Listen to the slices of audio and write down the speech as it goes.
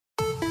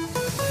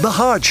The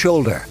Hard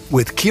Shoulder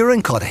with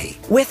Kieran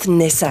Cuddihy with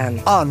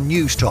Nissan on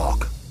News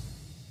Talk.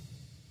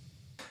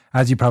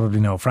 As you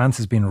probably know, France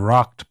has been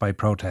rocked by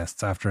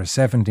protests after a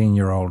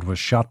 17-year-old was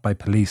shot by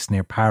police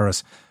near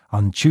Paris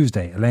on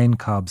Tuesday. Elaine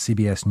Cobb,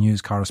 CBS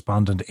News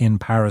Correspondent in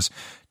Paris,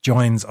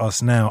 joins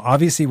us now.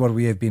 Obviously, what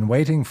we have been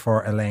waiting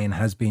for, Elaine,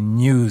 has been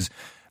news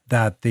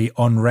that the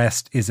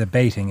unrest is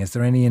abating. Is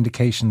there any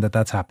indication that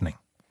that's happening?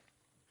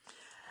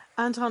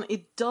 Anton,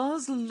 it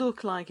does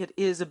look like it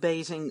is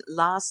abating.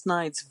 Last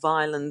night's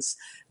violence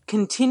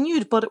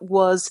continued, but it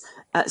was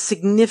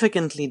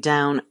significantly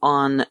down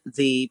on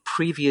the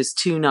previous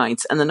two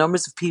nights. And the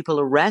numbers of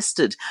people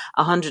arrested,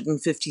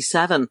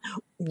 157,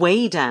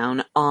 way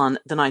down on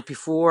the night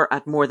before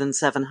at more than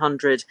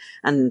 700.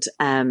 And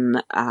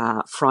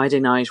Friday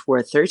night where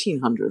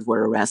 1,300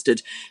 were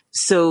arrested.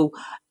 So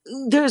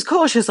there's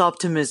cautious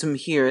optimism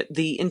here.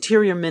 The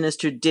Interior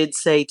Minister did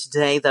say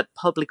today that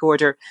public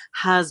order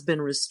has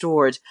been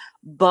restored,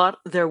 but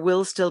there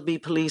will still be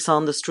police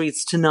on the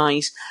streets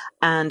tonight,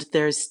 and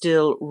there's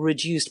still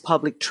reduced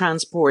public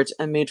transport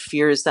amid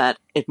fears that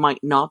it might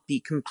not be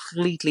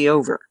completely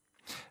over.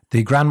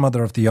 The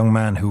grandmother of the young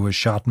man who was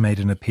shot made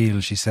an appeal.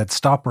 She said,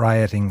 "Stop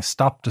rioting,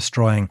 stop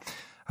destroying.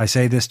 I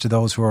say this to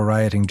those who are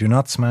rioting. Do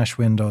not smash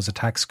windows,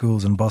 attack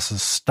schools and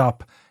buses.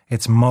 Stop.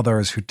 It's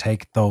mothers who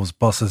take those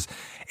buses."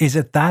 Is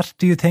it that,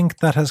 do you think,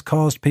 that has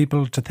caused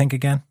people to think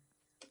again?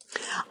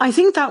 I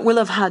think that will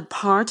have had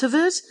part of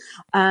it.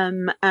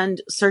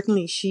 And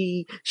certainly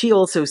she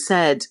also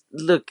said,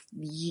 look,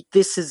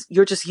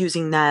 you're just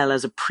using Niall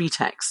as a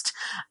pretext.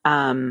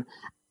 And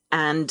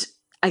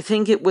I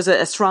think it was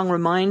a strong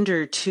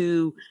reminder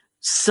to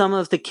some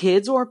of the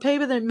kids, or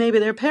maybe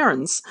their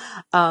parents,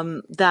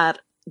 that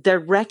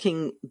they're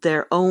wrecking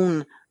their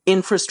own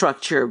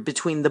infrastructure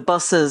between the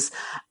buses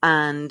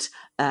and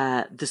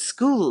the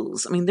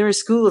schools. I mean, there are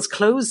schools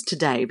closed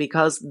today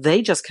because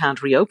they just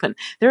can't reopen.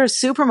 There are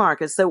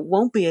supermarkets that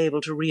won't be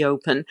able to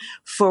reopen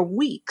for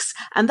weeks.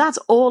 And that's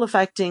all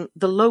affecting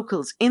the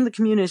locals in the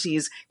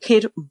communities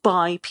hit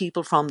by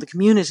people from the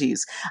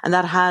communities. And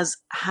that has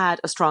had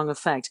a strong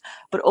effect.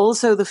 But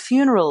also the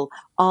funeral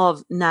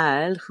of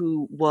Niall,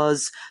 who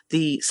was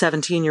the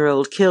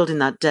 17-year-old killed in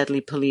that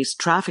deadly police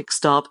traffic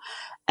stop,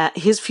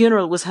 his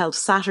funeral was held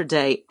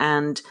Saturday,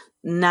 and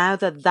now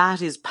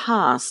that is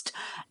past,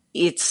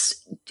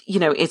 it's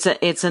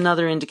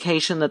another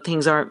indication that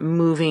things are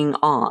moving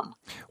on.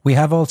 We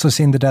have also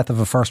seen the death of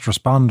a first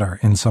responder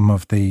in some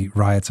of the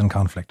riots and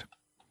conflict.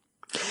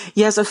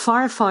 Yes, a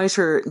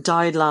firefighter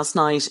died last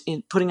night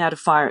in putting out a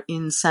fire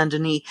in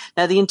Saint-Denis.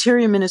 Now, the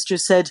Interior Minister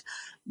said,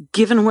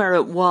 given where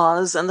it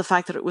was and the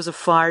fact that it was a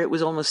fire, it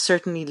was almost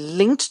certainly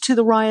linked to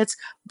the riots,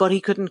 but he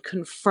couldn't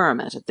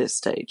confirm it at this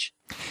stage.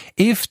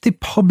 If the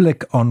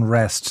public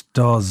unrest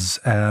does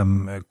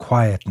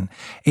quieten,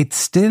 it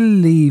still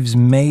leaves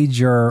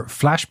major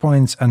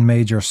flashpoints and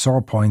major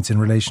sore points in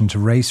relation to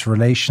race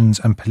relations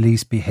and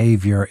police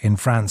behaviour in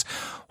France.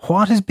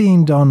 What is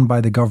being done by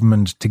the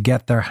government to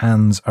get their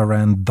hands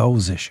around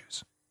those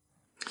issues?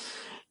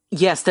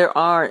 Yes, there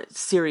are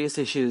serious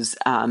issues,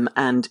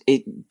 and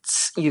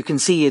you can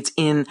see it's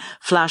in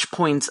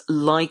flashpoints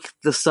like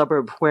the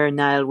suburb where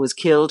Niall was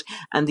killed,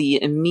 and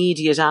the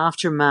immediate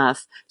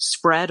aftermath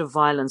spread of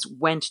violence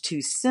went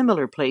to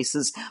similar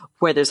places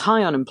where there's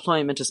high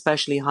unemployment,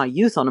 especially high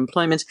youth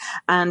unemployment,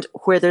 and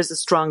where there's a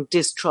strong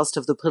distrust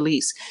of the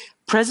police.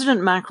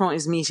 President Macron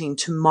is meeting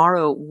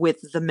tomorrow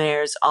with the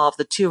mayors of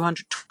the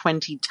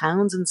 220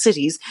 towns and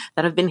cities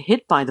that have been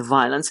hit by the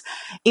violence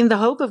in the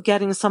hope of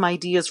getting some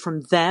ideas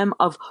from them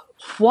of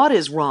what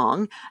is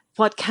wrong,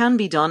 what can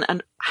be done,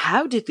 and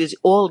how did it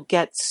all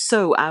get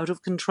so out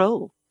of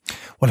control.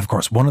 Well, of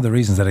course, one of the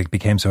reasons that it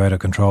became so out of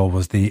control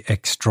was the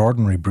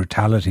extraordinary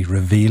brutality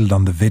revealed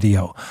on the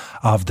video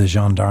of the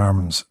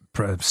gendarmes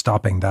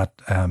stopping that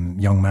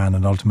young man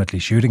and ultimately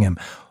shooting him.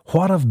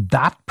 What of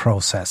that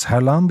process? How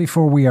long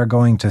before we are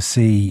going to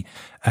see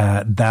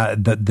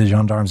the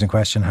gendarmes in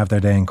question have their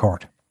day in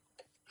court?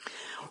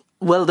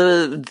 Well,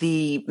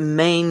 the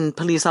main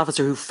police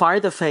officer who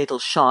fired the fatal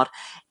shot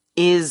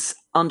is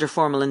under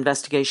formal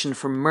investigation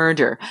for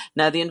murder.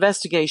 Now, the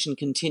investigation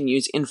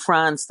continues. In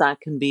France,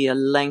 that can be a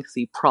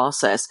lengthy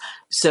process.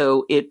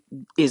 So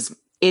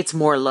it's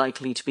more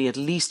likely to be at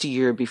least a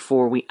year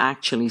before we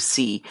actually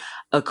see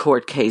a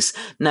court case.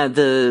 Now,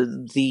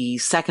 the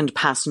second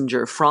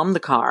passenger from the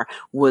car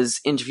was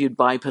interviewed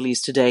by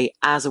police today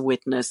as a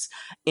witness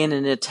in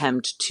an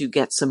attempt to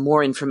get some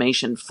more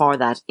information for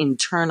that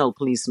internal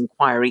police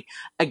inquiry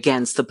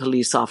against the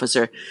police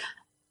officer.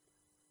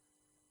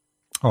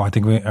 Oh,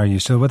 are you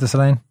still with us,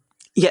 Elaine?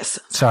 Yes.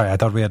 Sorry, I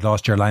thought we had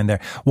lost your line there.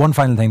 One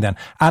final thing then.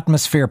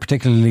 Atmosphere,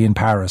 particularly in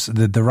Paris.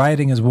 The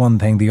rioting is one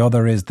thing. The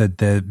other is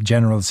the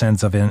general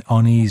sense of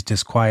unease,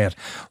 disquiet.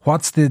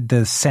 What's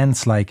the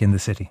sense like in the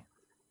city?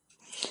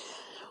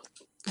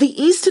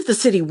 The east of the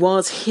city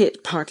was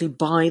hit partly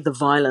by the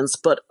violence,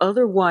 but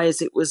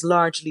otherwise it was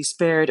largely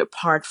spared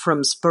apart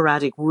from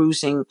sporadic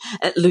looting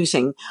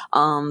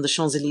on the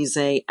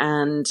Champs-Élysées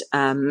and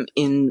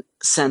in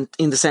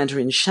the centre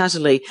in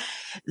Châtelet.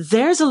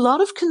 There's a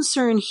lot of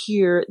concern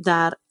here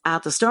that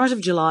at the start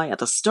of July, at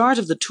the start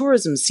of the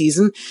tourism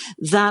season,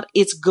 that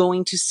it's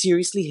going to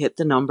seriously hit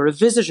the number of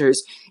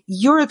visitors.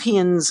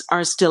 Europeans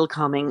are still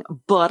coming,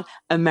 but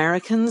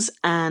Americans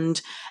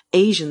and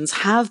Asians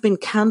have been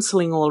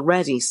cancelling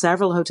already.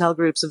 Several hotel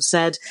groups have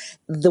said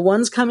the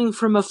ones coming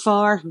from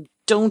afar who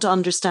don't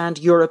understand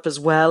Europe as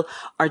well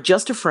are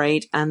just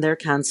afraid and they're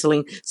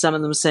cancelling. Some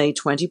of them say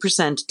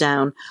 20%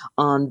 down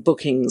on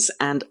bookings.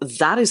 And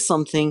that is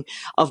something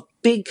of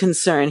big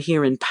concern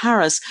here in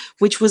Paris,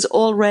 which was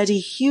already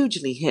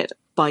hugely hit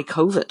by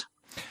COVID.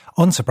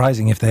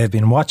 Unsurprising, if they have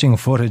been watching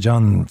footage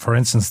on, for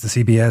instance, the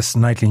CBS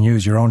Nightly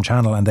News, your own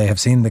channel, and they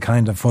have seen the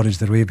kind of footage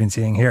that we've been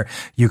seeing here,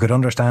 you could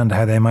understand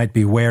how they might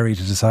be wary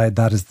to decide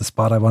that is the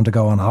spot I want to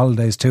go on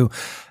holidays to.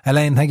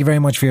 Elaine, thank you very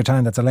much for your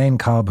time. That's Elaine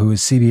Cobb, who is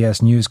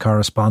CBS News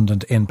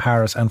Correspondent in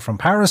Paris. And from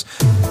Paris,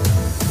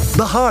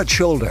 The Hard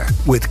Shoulder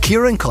with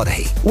Kieran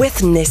Cuddihy. With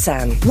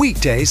Nissan.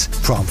 Weekdays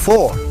from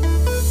 4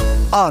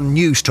 on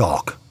News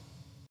Talk.